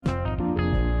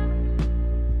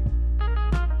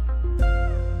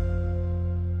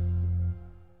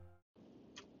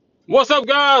What's up,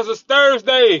 guys? It's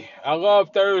Thursday. I love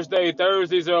Thursday.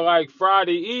 Thursdays are like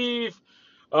Friday Eve.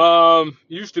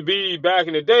 Used to be back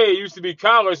in the day. It used to be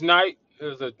college night.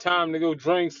 There's a time to go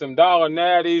drink some dollar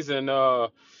natties and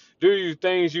do you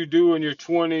things you do in your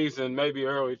 20s and maybe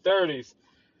early 30s.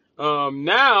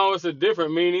 Now it's a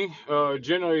different meaning.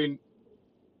 Generally,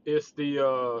 it's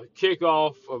the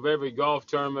kickoff of every golf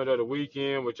tournament of the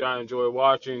weekend, which I enjoy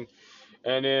watching.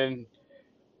 And then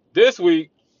this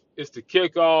week is the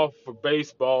kickoff for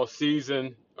baseball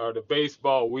season or the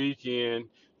baseball weekend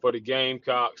for the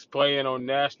Gamecocks playing on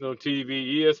national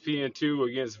TV, ESPN2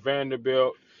 against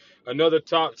Vanderbilt, another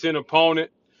top 10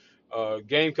 opponent.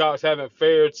 Gamecocks haven't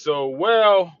fared so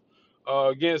well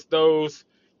against those,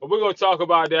 but we're going to talk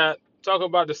about that, talk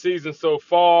about the season so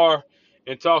far,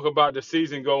 and talk about the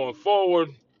season going forward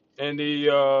and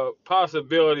the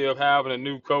possibility of having a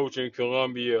new coach in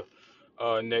Columbia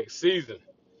next season.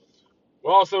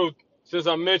 Well, also, since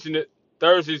I mentioned it,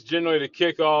 Thursday's generally the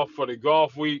kickoff for the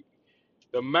golf week.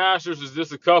 The Masters is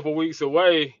just a couple weeks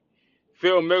away.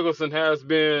 Phil Mickelson has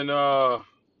been,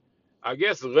 I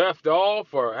guess, left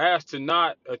off or asked to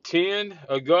not attend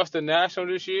Augusta National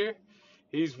this year.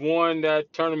 He's won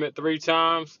that tournament 3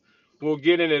 times. We'll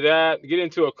get into that, get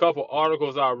into a couple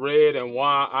articles I read and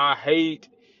why I hate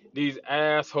these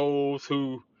assholes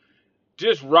who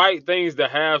just write things to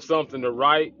have something to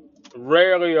write,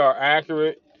 rarely are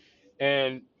accurate,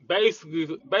 and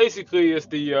basically, it's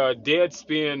the dead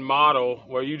spin model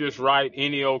where you just write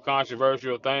any old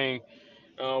controversial thing,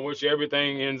 which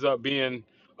everything ends up being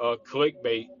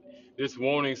clickbait. Just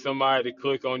wanting somebody to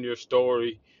click on your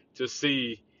story to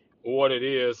see what it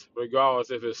is,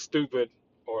 regardless if it's stupid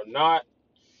or not.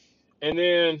 And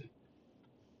then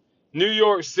New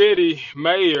York City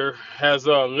mayor has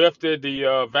lifted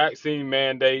the vaccine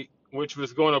mandate, which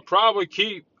was going to probably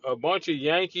keep a bunch of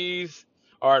Yankees,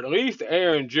 or at least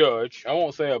Aaron Judge, I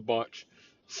won't say a bunch,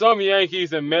 some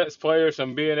Yankees and Mets players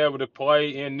from being able to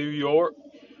play in New York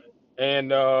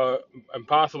and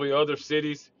possibly other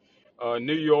cities.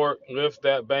 New York lifts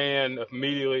that ban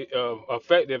immediately,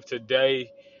 effective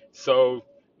today. So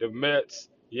the Mets,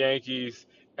 Yankees,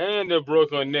 and the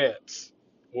Brooklyn Nets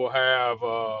will have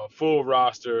a full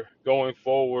roster going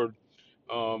forward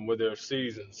with their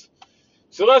seasons.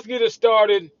 So let's get it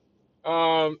started.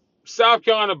 South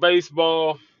Carolina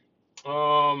baseball.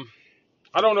 Um,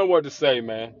 I don't know what to say,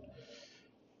 man.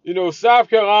 You know, South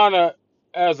Carolina,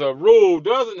 as a rule,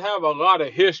 doesn't have a lot of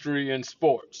history in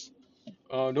sports.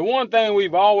 The one thing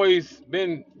we've always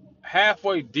been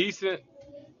halfway decent,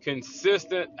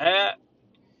 consistent at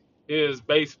is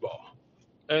baseball.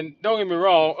 And don't get me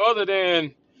wrong, other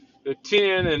than the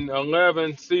 10 and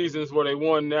 11 seasons where they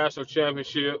won national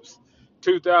championships,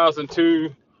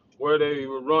 2002 where they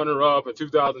were runner-up and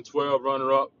 2012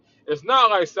 runner-up, it's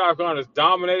not like South Carolina's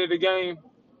dominated the game,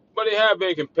 but they have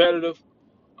been competitive.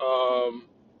 Um,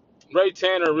 Ray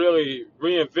Tanner really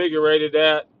reinvigorated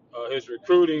that. His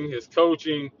recruiting, his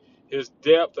coaching, his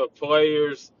depth of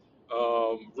players,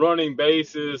 running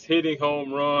bases, hitting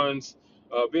home runs,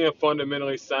 being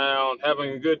fundamentally sound,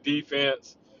 having a good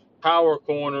defense, power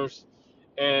corners,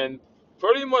 and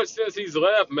pretty much since he's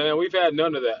left, man, we've had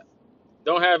none of that.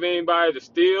 Don't have anybody to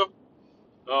steal.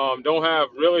 Don't have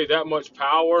really that much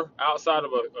power outside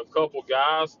of a couple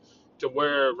guys to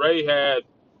where Ray had,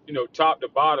 top to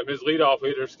bottom. His leadoff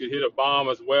hitters could hit a bomb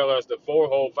as well as the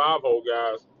 4-hole, 5-hole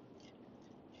guys.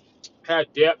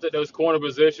 Had depth at those corner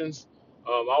positions.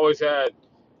 Always had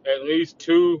at least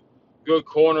two good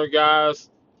corner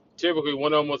guys. Typically,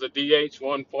 one of them was a DH,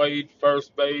 one played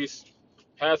first base.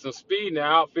 Had some speed in the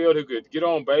outfield who could get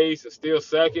on base and steal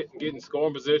second and get in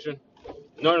scoring position.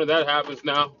 None of that happens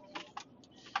now.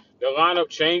 The lineup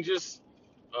changes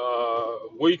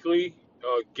weekly,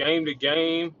 game to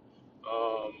game.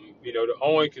 The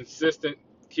only consistent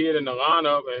kid in the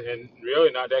lineup, and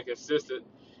really not that consistent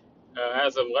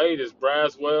as of late, is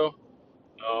Braswell.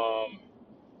 Um,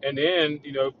 and then,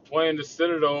 playing the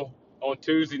Citadel on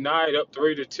Tuesday night up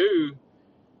 3-2,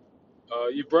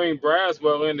 you bring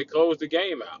Braswell in to close the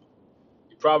game out.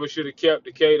 You probably should have kept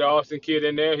the Cade Austin kid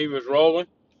in there. He was rolling.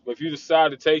 But if you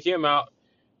decide to take him out,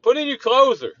 put in your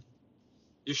closer.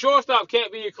 Your shortstop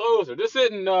can't be your closer. This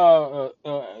isn't,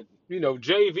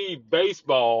 JV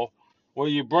baseball where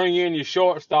you bring in your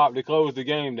shortstop to close the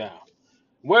game down.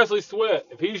 Wesley Sweat,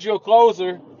 if he's your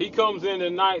closer, he comes in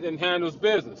tonight and handles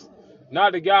business.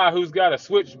 Not the guy who's got to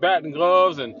switch batting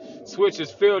gloves and switch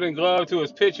his fielding glove to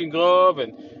his pitching glove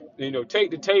and, take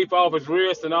the tape off his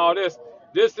wrist and all this.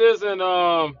 This isn't,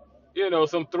 some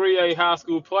 3A high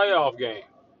school playoff game.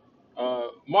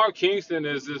 Mark Kingston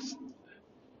is this.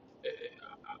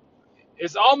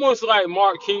 It's almost like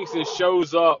Mark Kingston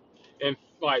shows up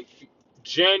like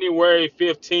January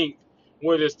 15th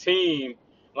with his team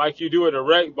like you do at a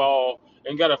rec ball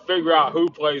and got to figure out who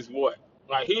plays what.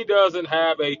 Like, he doesn't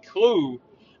have a clue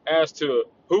as to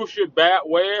who should bat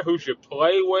where, who should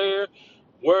play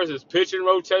where's his pitching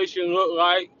rotation look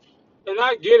like. And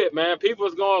I get it, man.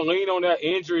 People's going to lean on that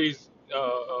injuries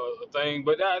thing,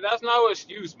 but that's no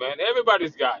excuse, man.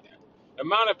 Everybody's got that. The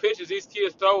amount of pitches these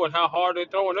kids throw and how hard they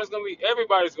throw, and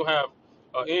everybody's going to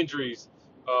have injuries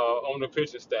on the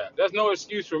pitching staff. That's no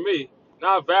excuse for me.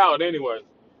 Not valid anyway.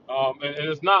 And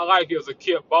it's not like it was a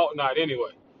Kip Balt night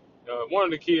anyway. One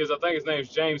of the kids, I think his name's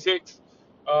James Hicks,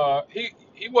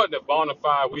 he wasn't a bona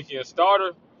fide weekend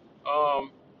starter.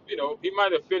 He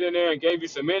might have fit in there and gave you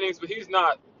some innings, but he's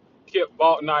not Kip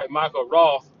Balt night, Michael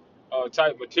Roth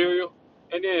type material.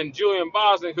 And then Julian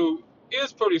Bosnick, who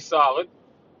is pretty solid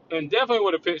and definitely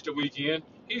would have pitched the weekend,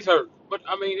 he's hurt. But,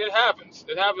 I mean, it happens.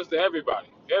 It happens to everybody.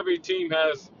 Every team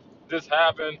has this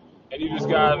happen, and you just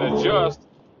got to adjust.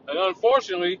 And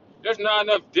unfortunately, there's not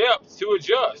enough depth to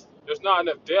adjust. There's not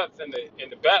enough depth in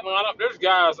the batting lineup. There's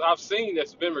guys I've seen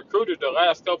that's been recruited the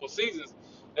last couple seasons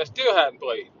that still hadn't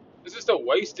played. It's just a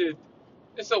wasted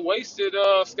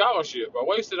scholarship, a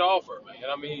wasted offer, man.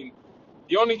 I mean,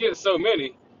 you only get so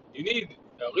many. You need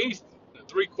at least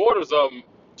 3/4 of them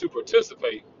to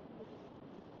participate.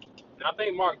 And I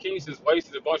think Mark Kingston's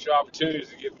wasted a bunch of opportunities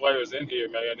to get players in here,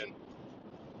 man. And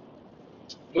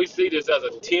we see this as a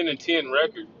 10-10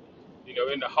 record.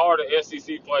 In the heart of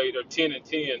SEC play, they're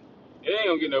 10-10. It ain't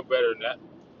gonna get no better than that.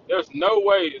 There's no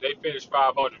way that they finish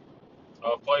 500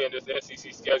 playing this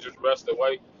SEC schedule the rest of the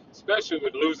way, especially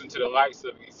with losing to the likes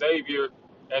of Xavier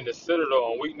and the Citadel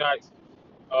on weeknights.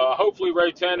 Hopefully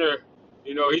Ray Tanner,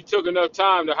 he took enough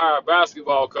time to hire a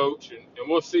basketball coach, and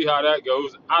we'll see how that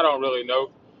goes. I don't really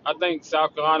know. I think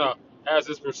South Carolina has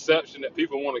this perception that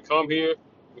people want to come here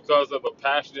because of a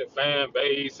passionate fan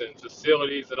base and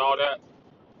facilities and all that.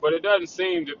 But it doesn't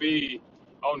seem to be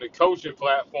on the coaching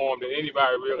platform that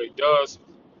anybody really does.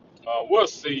 We'll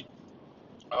see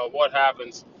what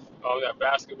happens on that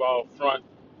basketball front.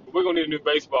 But we're going to need a new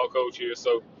baseball coach here,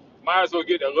 so might as well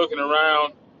get to looking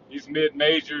around these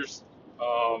mid-majors,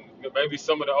 maybe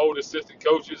some of the old assistant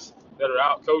coaches that are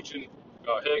out coaching,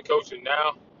 head coaching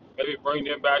now, maybe bring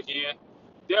them back in.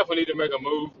 Definitely need to make a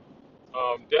move.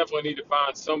 Definitely need to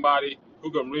find somebody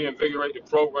who can reinvigorate the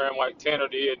program like Tanner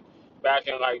did back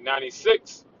in like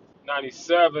 96,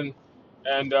 97.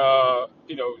 And, got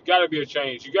to be a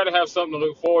change. You got to have something to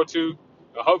look forward to.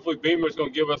 Hopefully Beamer's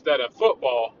going to give us that in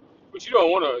football. But you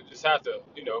don't want to just have to,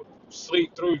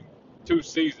 sleep through 2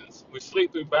 seasons. We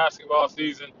sleep through basketball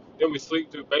season, then we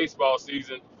sleep through baseball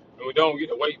season, and we don't get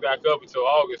to wake back up until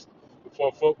August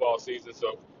before football season.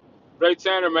 So, Ray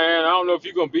Tanner, man, I don't know if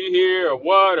you're going to be here or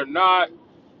what or not,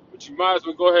 but you might as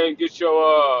well go ahead and get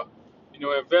your,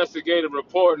 investigative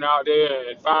reporting out there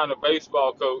and find a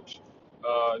baseball coach.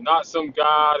 Not some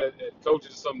guy that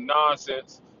coaches some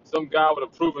nonsense. Some guy with a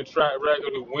proven track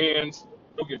record who wins,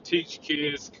 who can teach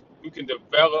kids, who can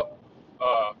develop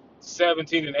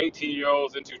 17 and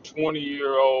 18-year-olds into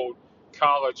 20-year-old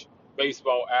college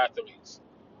baseball athletes.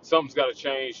 Something's got to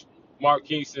change. Mark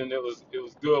Kingston, it was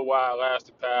good while it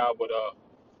lasted, pal, but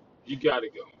you got to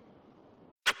go.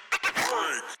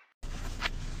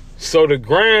 So the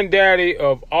granddaddy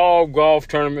of all golf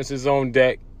tournaments is on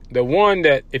deck. The one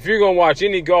that, if you're going to watch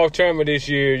any golf tournament this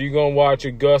year, you're going to watch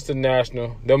Augusta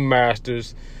National, the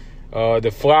Masters,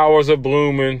 the Flowers are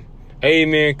Blooming,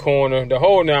 Amen Corner, the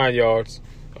whole 9 yards,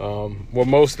 where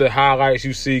most of the highlights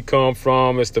you see come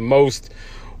from. It's the most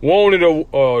wanted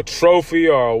trophy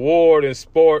or award in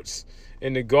sports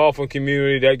in the golfing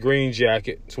community, that green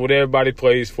jacket. It's what everybody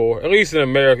plays for, at least in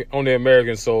America, on the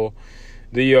American soil.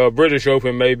 The British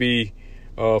Open may be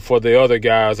for the other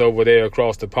guys over there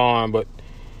across the pond, but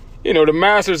the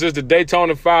Masters is the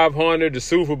Daytona 500, the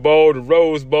Super Bowl, the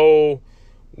Rose Bowl,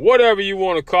 whatever you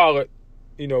want to call it.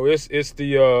 It's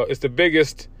the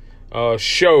biggest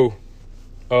show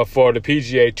for the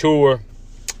PGA Tour,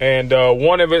 and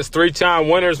one of its 3-time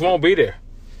winners won't be there,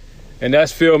 and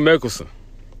that's Phil Mickelson.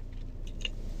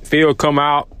 Phil come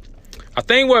out. I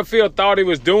think what Phil thought he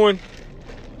was doing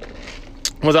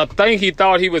was he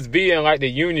thought he was being like the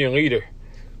union leader,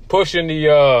 pushing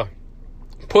the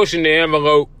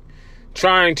envelope,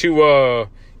 trying to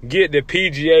get the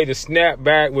PGA to snap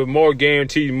back with more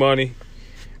guaranteed money,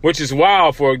 which is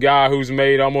wild for a guy who's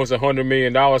made almost $100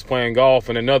 million playing golf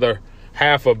and another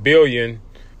 $500 million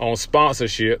on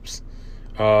sponsorships.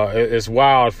 It's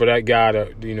wild for that guy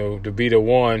to be the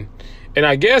one. And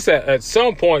I guess at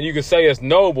some point you could say it's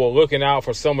noble looking out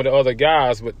for some of the other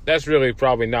guys, but that's really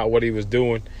probably not what he was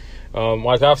doing.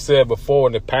 Like I've said before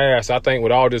in the past, I think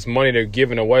with all this money they're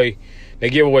giving away, they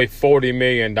give away $40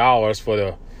 million for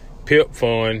the PIP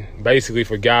fund, basically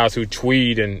for guys who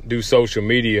tweet and do social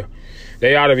media.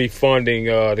 They ought to be funding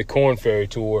the Corn Ferry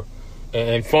Tour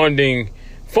and funding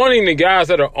the guys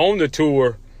that are on the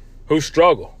tour who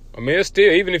struggle. I mean, it's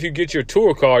still, even if you get your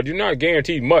tour card, you're not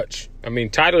guaranteed much. I mean,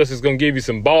 Titleist is going to give you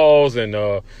some balls, and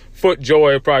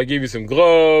FootJoy will probably give you some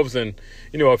gloves and,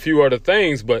 a few other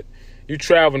things. But you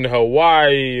traveling to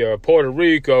Hawaii or Puerto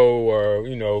Rico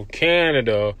or,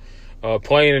 Canada,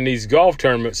 playing in these golf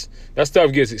tournaments, that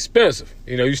stuff gets expensive.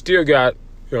 You still got,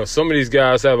 some of these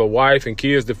guys have a wife and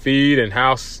kids to feed and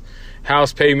house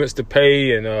payments to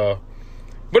pay.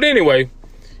 But anyway,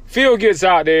 Phil gets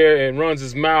out there and runs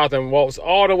his mouth and walks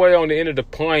all the way on the end of the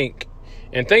plank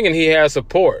and thinking he has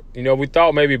support. We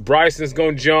thought maybe Bryson's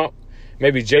going to jump,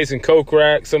 maybe Jason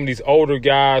Kokrak, some of these older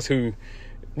guys who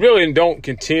really don't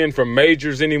contend for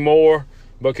majors anymore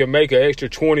but can make an extra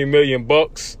 $20 million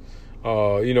bucks,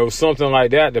 something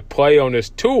like that to play on this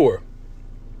tour.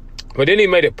 But then he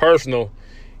made it personal,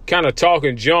 kind of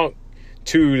talking junk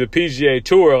to the PGA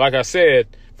Tour, like I said,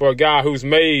 for a guy who's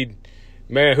made,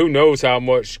 man, who knows how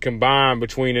much combined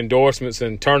between endorsements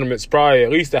and tournaments, probably at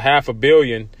least $500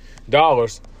 million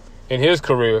in his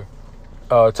career,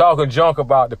 talking junk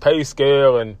about the pay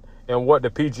scale and what the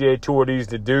PGA Tour needs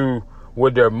to do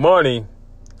with their money.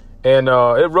 And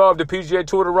it rubbed the PGA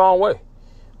Tour the wrong way.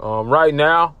 Right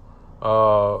now,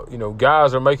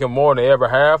 guys are making more than they ever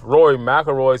have. Rory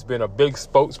McIlroy's been a big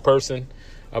spokesperson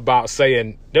about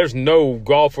saying there's no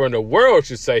golfer in the world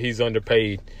should say he's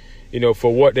underpaid,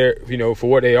 for what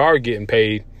they are getting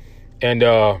paid. And,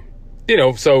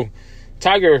 so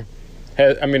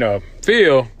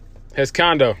Phil has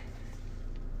kind of,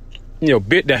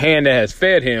 bit the hand that has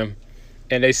fed him,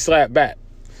 and they slapped back.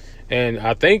 And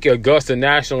I think Augusta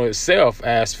National itself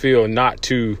asked Phil not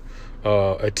to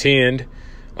attend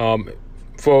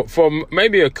for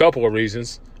maybe a couple of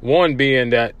reasons. One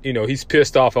being that, he's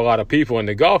pissed off a lot of people in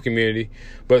the golf community.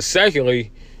 But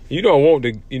secondly, you don't want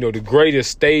the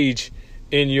greatest stage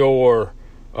in your,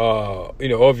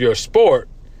 of your sport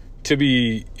to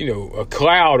be, a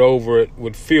cloud over it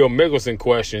with Phil Mickelson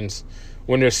questions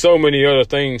when there's so many other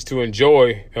things to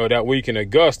enjoy that week in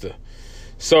Augusta.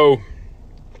 So,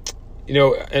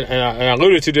 and I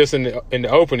alluded to this in the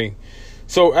opening.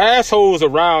 So assholes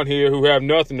around here who have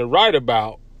nothing to write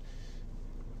about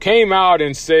came out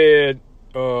and said,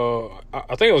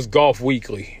 I think it was Golf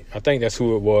Weekly. I think that's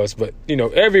who it was. But,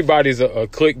 everybody's a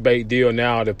clickbait deal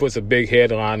now that puts a big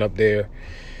headline up there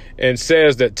and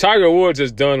says that Tiger Woods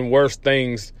has done worse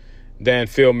things than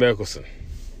Phil Mickelson.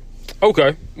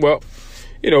 Okay, well,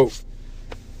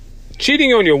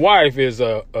 cheating on your wife is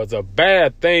a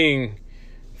bad thing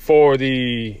for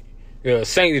the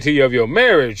sanctity of your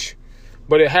marriage,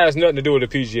 but it has nothing to do with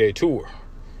the PGA Tour.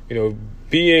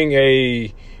 Being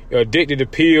addicted to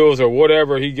pills or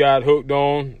whatever he got hooked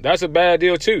on, that's a bad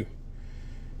deal too.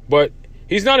 But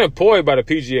he's not employed by the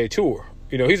PGA Tour.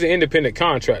 He's an independent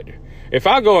contractor. If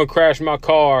I go and crash my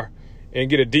car and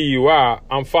get a DUI,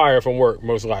 I'm fired from work,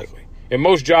 most likely. And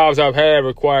most jobs I've had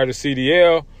required a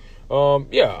CDL.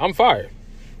 I'm fired.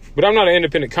 But I'm not an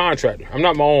independent contractor. I'm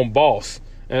not my own boss.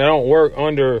 And I don't work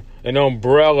under an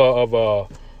umbrella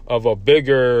of a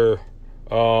bigger,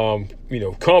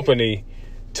 company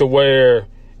to where,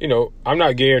 I'm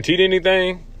not guaranteed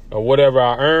anything, or whatever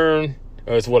I earn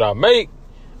is what I make,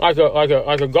 like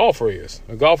a golfer is.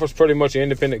 A golfer's pretty much an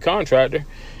independent contractor.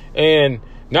 And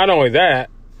not only that,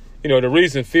 the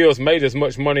reason Phil's made as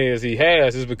much money as he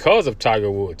has is because of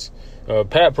Tiger Woods.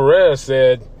 Pat Perez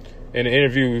said in an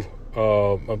interview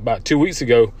about 2 weeks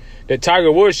ago that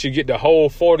Tiger Woods should get the whole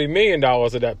 $40 million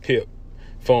of that PIP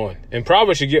fund and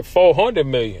probably should get $400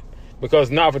 million,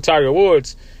 because not for Tiger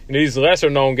Woods, these lesser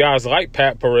known guys like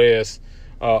Pat Perez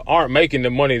aren't making the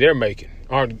money they're making,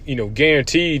 aren't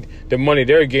guaranteed the money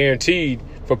they're guaranteed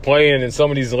for playing in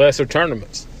some of these lesser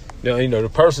tournaments.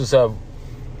 The purses have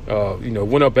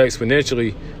went up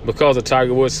exponentially because of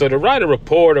Tiger Woods. So to write a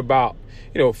report about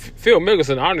Phil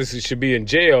Mickelson honestly should be in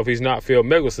jail if he's not Phil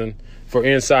Mickelson for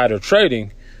insider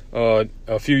trading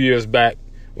a few years back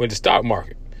with the stock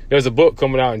market. There's a book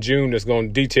coming out in June that's going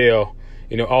to detail,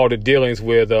 all the dealings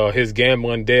with his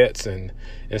gambling debts and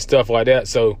stuff like that.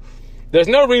 So there's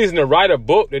no reason to write a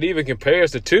book that even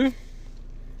compares the two.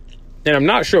 And I'm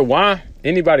not sure why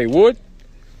anybody would.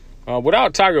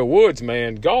 Without Tiger Woods,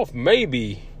 man, golf may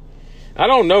be, I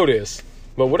don't know this,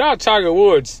 but without Tiger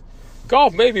Woods,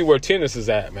 golf may be where tennis is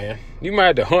at, man. You might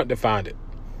have to hunt to find it.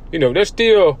 There's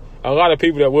still a lot of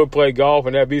people that would play golf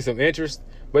and there'd be some interest,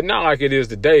 but not like it is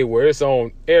today where it's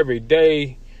on every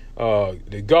day,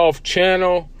 The Golf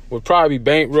Channel would probably be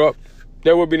bankrupt.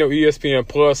 There would be no ESPN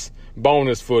Plus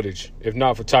bonus footage if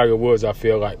not for Tiger Woods, I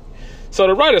feel like. So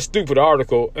to write a stupid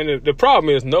article, and the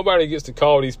problem is nobody gets to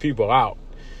call these people out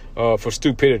for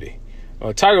stupidity.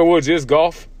 Tiger Woods is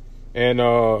golf,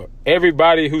 and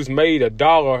everybody who's made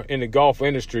 $1 in the golf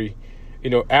industry,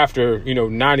 after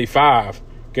 95,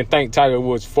 can thank Tiger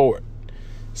Woods for it.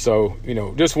 So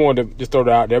just wanted to just throw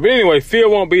that out there. But anyway,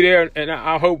 Phil won't be there, and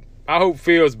I hope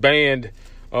Phil's banned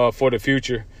for the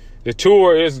future. The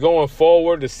tour is going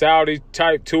forward. The Saudi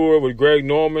type tour with Greg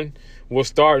Norman will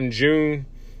start in June.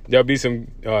 There'll be some,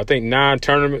 I think, 9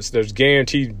 tournaments. There's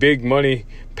guaranteed big money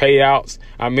payouts.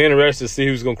 I'm interested to see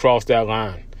who's going to cross that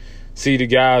line. See the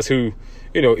guys who,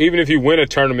 even if you win a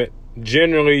tournament,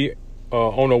 generally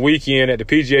on a weekend at the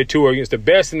PGA Tour against the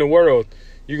best in the world,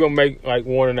 you're going to make like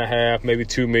 $1.5, maybe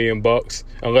 $2 million,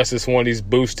 unless it's one of these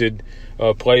boosted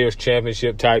Players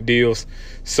Championship type deals.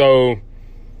 So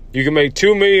you can make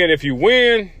 $2 million if you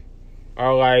win,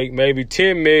 or like maybe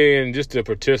 $10 million just to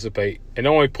participate, and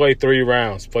only play 3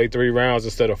 rounds. Play 3 rounds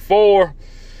instead of 4.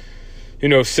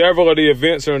 Several of the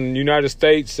events are in the United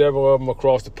States, several of them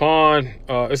across the pond.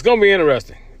 It's going to be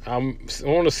interesting. I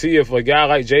want to see if a guy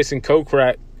like Jason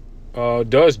Kokrak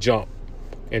does jump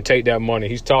and take that money.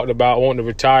 He's talked about wanting to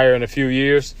retire in a few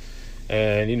years,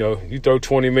 and you throw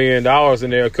 $20 million in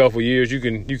there a couple of years, you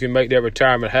can make that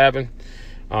retirement happen.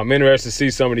 I'm interested to see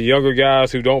some of the younger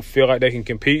guys who don't feel like they can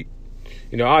compete.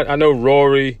 I know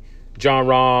Rory, John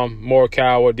Rahm,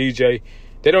 Morikawa, DJ.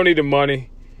 They don't need the money.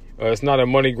 It's not a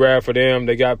money grab for them.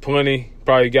 They got plenty.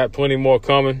 Probably got plenty more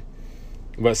coming.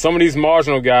 But some of these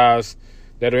marginal guys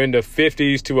that are in the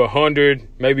 50s to 100,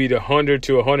 maybe the 100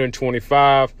 to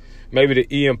 125, maybe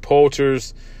the Ian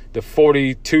Poulters, the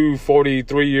 42,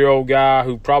 43-year-old guy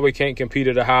who probably can't compete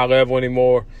at a high level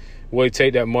anymore, will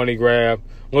take that money grab.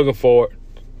 Looking forward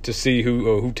to see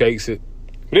who takes it.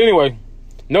 But anyway,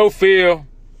 no Phil,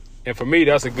 and for me,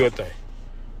 that's a good thing.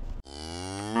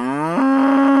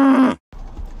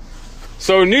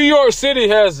 So New York City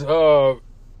has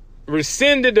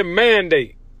rescinded the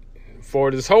mandate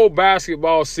for this whole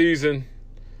basketball season.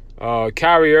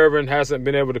 Kyrie Irving hasn't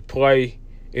been able to play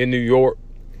in New York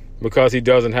because he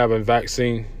doesn't have a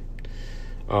vaccine.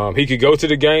 He could go to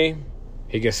the game.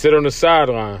 He can sit on the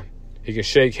sideline. He can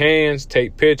shake hands,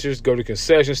 take pictures, go to the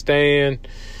concession stand.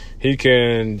 He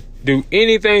can do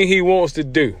anything he wants to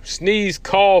do. Sneeze,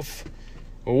 cough,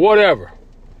 whatever.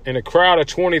 In a crowd of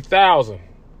 20,000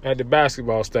 at the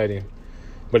basketball stadium.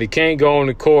 But he can't go on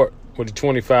the court with the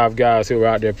 25 guys who are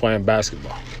out there playing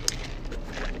basketball.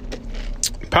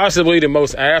 Possibly the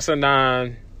most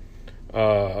asinine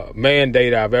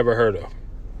mandate I've ever heard of.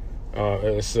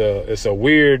 It's a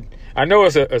weird. I know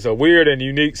it's a weird and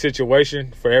unique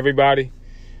situation for everybody,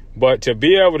 but to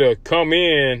be able to come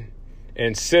in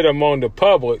and sit among the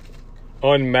public,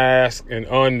 unmasked and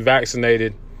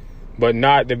unvaccinated, but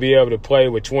not to be able to play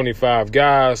with 25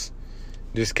 guys,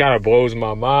 just kind of blows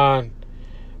my mind.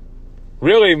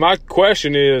 Really, my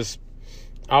question is,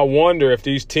 I wonder if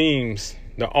these teams,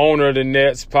 the owner of the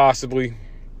Nets possibly,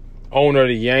 owner of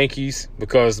the Yankees,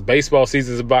 because baseball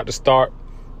season is about to start,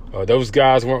 those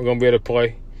guys weren't going to be able to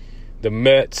play. The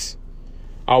Mets,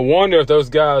 I wonder if those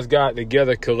guys got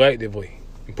together collectively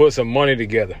and put some money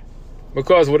together.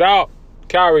 Because without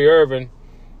Kyrie Irving,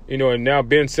 and now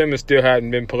Ben Simmons still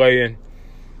hadn't been playing,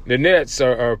 the Nets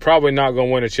are probably not going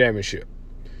to win a championship.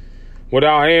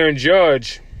 Without Aaron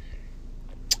Judge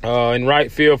in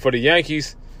right field for the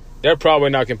Yankees, they're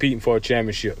probably not competing for a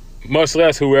championship, much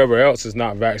less whoever else is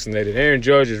not vaccinated. Aaron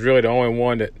Judge is really the only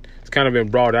one that's kind of been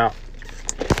brought out.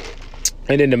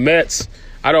 And then the Mets,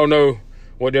 I don't know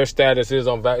what their status is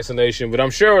on vaccination, but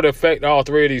I'm sure it would affect all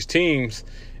 3 of these teams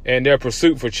and their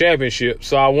pursuit for championships.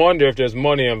 So I wonder if there's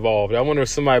money involved. I wonder if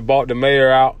somebody bought the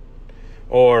mayor out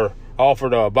or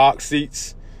offered box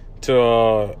seats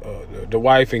to the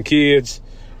wife and kids.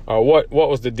 What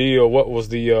was the deal? What was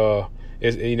the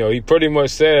he pretty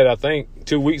much said, I think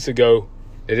 2 weeks ago,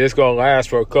 that it's going to last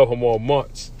for a couple more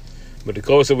months. But the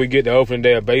closer we get to opening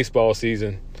day of baseball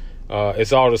season,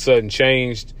 it's all of a sudden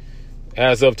changed.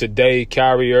 As of today,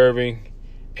 Kyrie Irving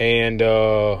and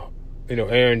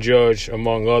Aaron Judge,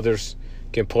 among others,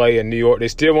 can play in New York. They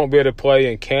still won't be able to play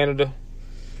in Canada,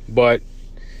 but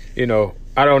I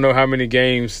don't know how many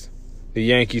games the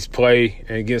Yankees play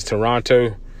against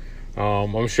Toronto.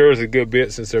 I'm sure it's a good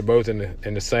bit since they're both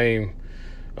in the same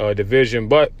division.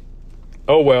 But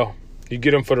oh well, you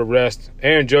get them for the rest.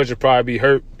 Aaron Judge will probably be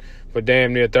hurt for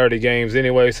damn near 30 games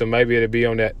anyway, so maybe it'll be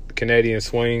on that Canadian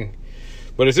swing.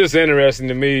 But it's just interesting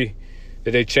to me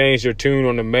that they changed their tune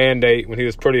on the mandate when he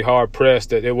was pretty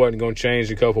hard-pressed that it wasn't going to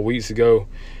change a couple weeks ago.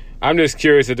 I'm just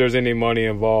curious if there's any money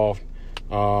involved.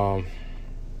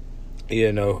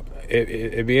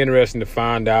 It'd be interesting to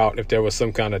find out if there was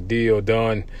some kind of deal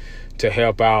done to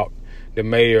help out the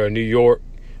mayor of New York,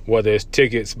 whether it's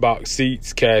tickets, box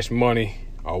seats, cash money,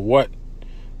 or what.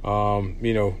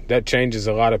 That changes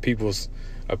a lot of people's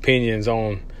opinions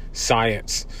on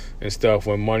science and stuff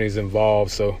when money's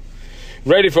involved. So,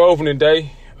 ready for opening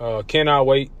day. Cannot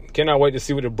wait. Cannot wait to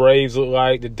see what the Braves look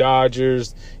like, the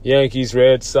Dodgers, Yankees,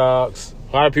 Red Sox.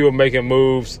 A lot of people making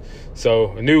moves.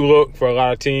 So, a new look for a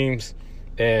lot of teams,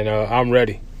 and I'm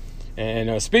ready.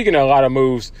 And speaking of a lot of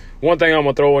moves, one thing I'm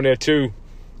going to throw in there too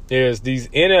is these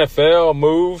NFL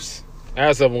moves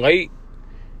as of late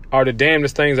are the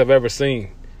damnedest things I've ever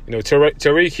seen.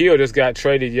 Tyreek Hill just got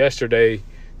traded yesterday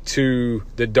to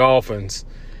the Dolphins.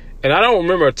 And I don't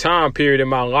remember a time period in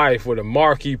my life where the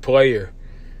marquee player,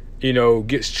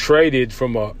 gets traded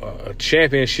from a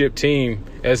championship team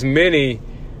as many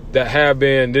that have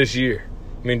been this year.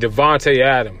 I mean, Devontae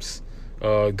Adams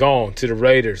gone to the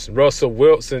Raiders. Russell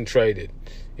Wilson traded.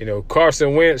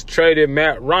 Carson Wentz traded.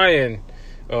 Matt Ryan,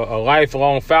 a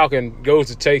lifelong Falcon, goes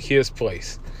to take his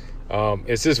place.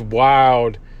 It's just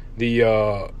wild,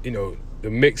 the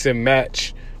mix and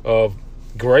match of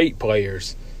great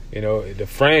players. The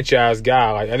franchise guy.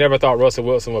 Like, I never thought Russell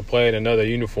Wilson would play in another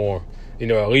uniform.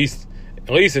 At least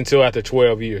until after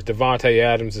 12 years. Devontae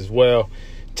Adams as well.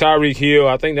 Tyreek Hill,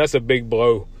 I think that's a big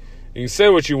blow. You can say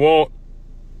what you want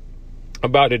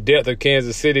about the depth of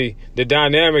Kansas City. The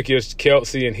dynamic is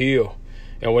Kelsey and Hill.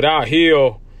 And without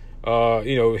Hill,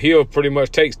 Hill pretty much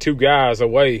takes two guys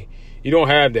away. You don't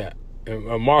have that. And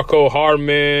Marco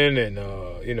Hardman and,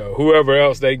 whoever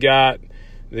else they got,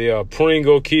 the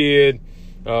Pringle kid,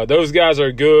 those guys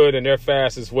are good and they're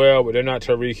fast as well, but they're not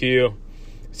Tyreek Hill.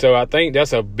 So I think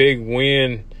that's a big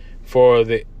win for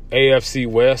the AFC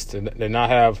West to not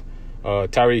have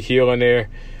Tyreek Hill in there.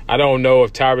 I don't know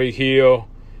if Tyreek Hill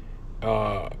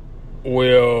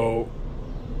will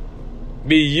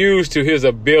be used to his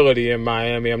ability in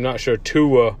Miami. I'm not sure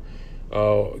Tua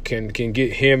can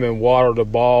get him and Waddle the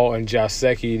ball, and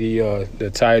Jaseki, the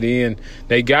tight end.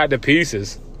 They got the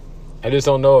pieces. I just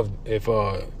don't know if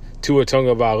Tua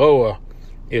Tagovailoa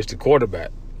is the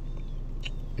quarterback.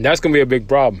 And that's gonna be a big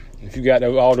problem if you got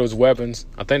all those weapons.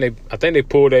 I think they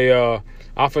pulled a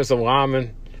offensive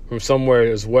lineman from somewhere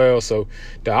as well. So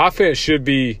the offense should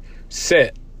be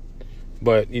set.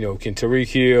 But can Tyreek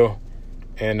Hill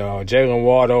and Jalen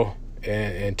Waddle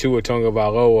and Tua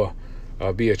Tagovailoa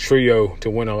be a trio to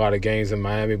win a lot of games in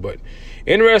Miami? But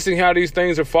interesting how these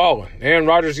things are falling. Aaron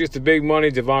Rodgers gets the big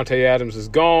money. Devontae Adams is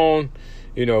gone.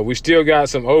 We still got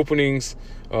some openings.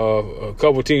 A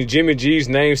couple teams. Jimmy G's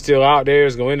name still out there.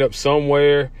 Is going to end up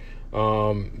somewhere.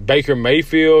 Baker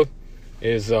Mayfield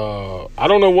is I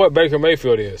don't know what Baker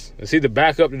Mayfield is. Is he the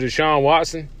backup to Deshaun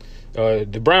Watson?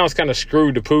 The Browns kind of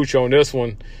screwed the pooch on this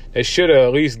one. They should have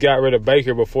at least got rid of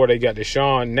Baker before they got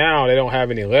Deshaun. Now they don't have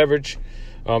any leverage.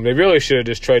 They really should have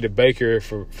just traded Baker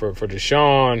for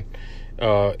Deshaun,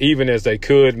 even as they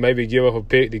could. Maybe give up a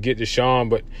pick to get Deshaun,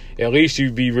 but at least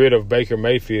you'd be rid of Baker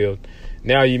Mayfield.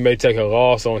 Now you may take a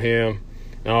loss on him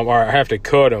or have to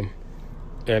cut him,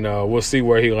 and we'll see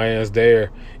where he lands there.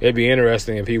 It'd be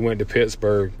interesting if he went to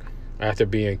Pittsburgh after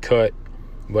being cut.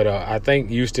 But I think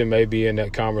Houston may be in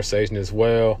that conversation as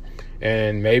well,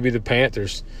 and maybe the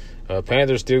Panthers.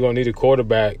 Panthers still going to need a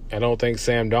quarterback. I don't think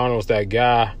Sam Darnold's that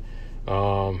guy.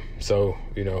 So,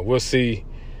 we'll see.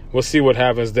 We'll see what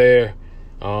happens there.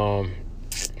 But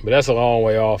that's a long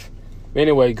way off.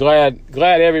 Anyway, glad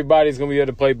everybody's going to be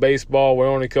able to play baseball. We're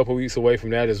only a couple weeks away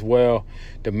from that as well.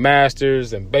 The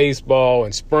Masters and baseball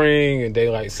and spring and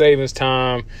daylight savings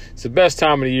time. It's the best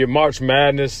time of the year. March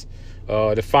Madness,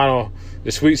 the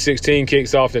Sweet 16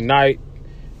 kicks off tonight.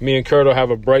 Me and Kurt will have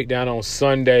a breakdown on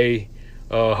Sunday.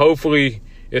 Hopefully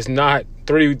it's not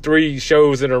three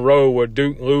shows in a row where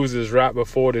Duke loses right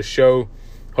before the show.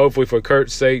 Hopefully for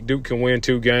Kurt's sake, Duke can win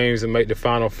 2 games and make the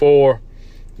Final Four.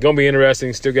 Going to be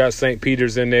interesting. Still got St.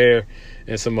 Peter's in there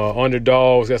and some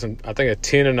underdogs. Got some, I think, a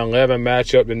 10 and 11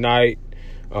 matchup tonight.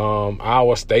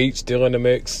 Iowa State still in the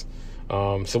mix.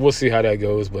 So we'll see how that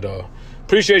goes. But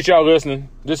appreciate y'all listening.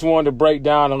 Just wanted to break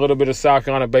down a little bit of South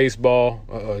Carolina baseball.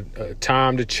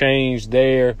 Time to change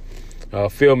there.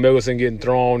 Phil Mickelson getting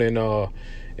thrown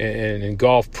in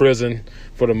golf prison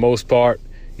for the most part.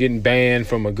 Getting banned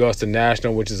from Augusta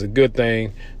National, which is a good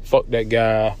thing. Fuck that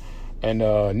guy. And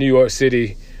New York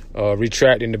City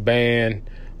retracting the ban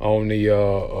on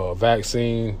the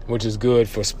vaccine, which is good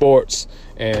for sports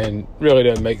and really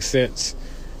doesn't make sense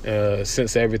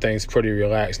since everything's pretty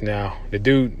relaxed now.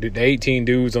 The 18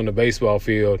 dudes on the baseball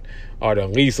field are the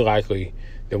least likely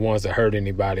the ones that hurt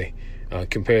anybody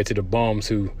compared to the bums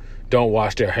who don't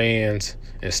wash their hands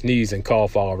and sneeze and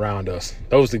cough all around us.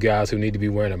 Those are the guys who need to be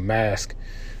wearing a mask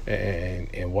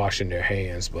and washing their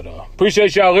hands. But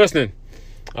appreciate y'all listening.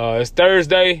 It's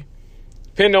Thursday.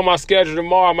 Depending on my schedule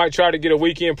tomorrow, I might try to get a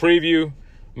weekend preview.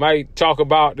 Might talk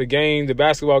about the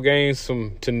basketball games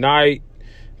from tonight.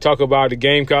 Talk about the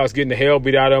Gamecocks getting the hell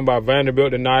beat out of them by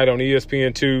Vanderbilt tonight on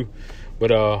ESPN 2.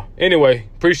 But anyway,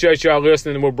 appreciate y'all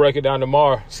listening, and we'll break it down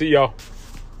tomorrow. See y'all.